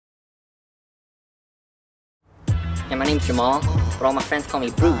And my name's Jamal, but all my friends call me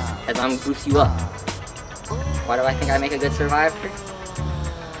Bruce, as I'm Bruce you up. Why do I think I make a good survivor?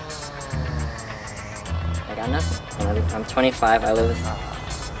 I got nothing. I'm 25, I live with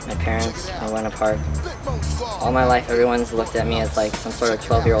my parents in Winter Park. All my life, everyone's looked at me as like some sort of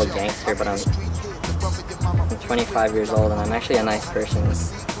 12-year-old gangster, but I'm 25 years old and I'm actually a nice person.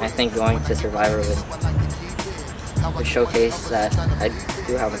 I think going to Survivor would showcase that I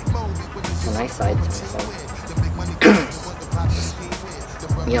do have a nice side to myself.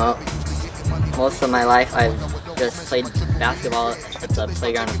 You know, most of my life I've just played basketball at the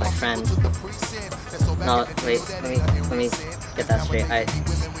playground with my friends. No, wait, let me get that straight.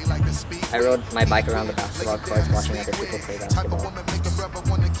 I rode my bike around the basketball courts watching other people play basketball.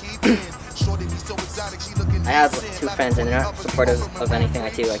 I have 2 friends and they're not supportive of anything I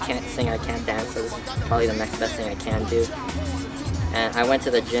do. I can't sing, I can't dance, so this is probably the next best thing I can do. And I went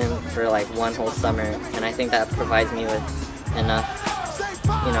to the gym for like 1 whole summer, and I think that provides me with enough,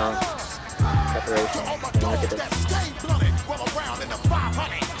 you know, preparation. I mean, look at this.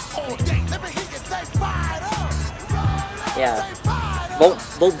 Yeah.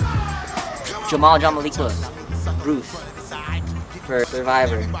 Vote Jamal Jamaleequa, Bruce, for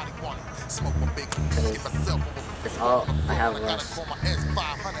Survivor. Because that's all I have left.